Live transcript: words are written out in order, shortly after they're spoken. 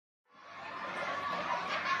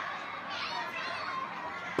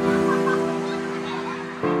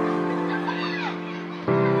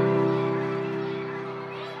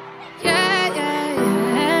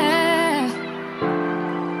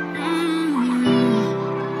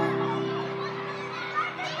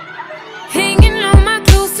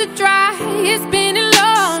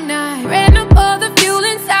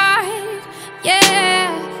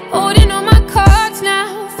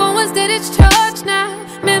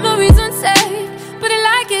memories unsafe, but I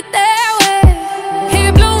like it that way.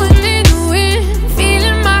 Hair blowing in the wind,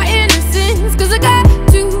 feeling my innocence. Cause I got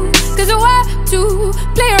to, cause I want to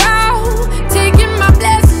play around, taking my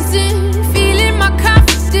blessings in, feeling my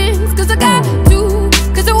confidence. Cause I got to,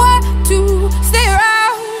 cause I want to stay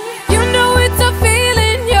around. You know it's a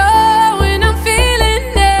feeling, yo, when I'm feeling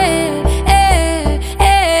it.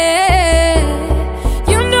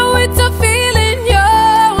 You know it's a feeling, yo,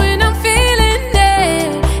 when I'm feeling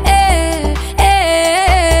it.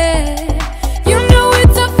 You know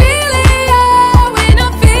it's a feeling, yo, when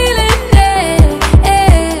I'm feeling it.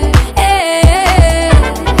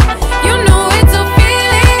 You know it's a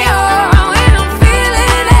feeling, yo, when I'm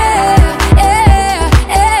feeling it.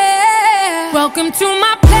 Welcome to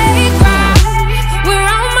my playground, where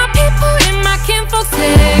all my people and my kinfolk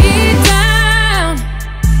stay down.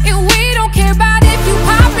 And we don't care about if you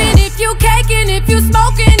poppin', if you caking, if you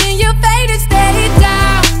smoking, and you're faded. Stay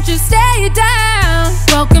down, just stay down.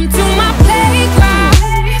 Welcome to my playground,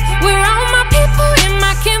 where all my people and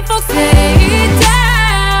my kinfolk stay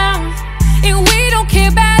down. And we don't care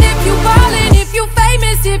about if you ballin', if you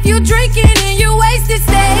famous, if you drinking and you wasted.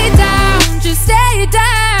 Stay down, just stay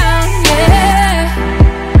down, yeah.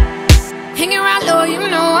 Hanging around low, you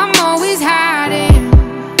know I'm always hiding,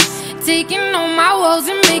 taking on my walls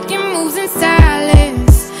and making moves in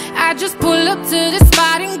silence. I just pull up to the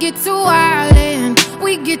spot and get to wildin',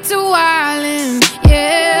 we get to wildin',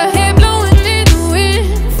 yeah.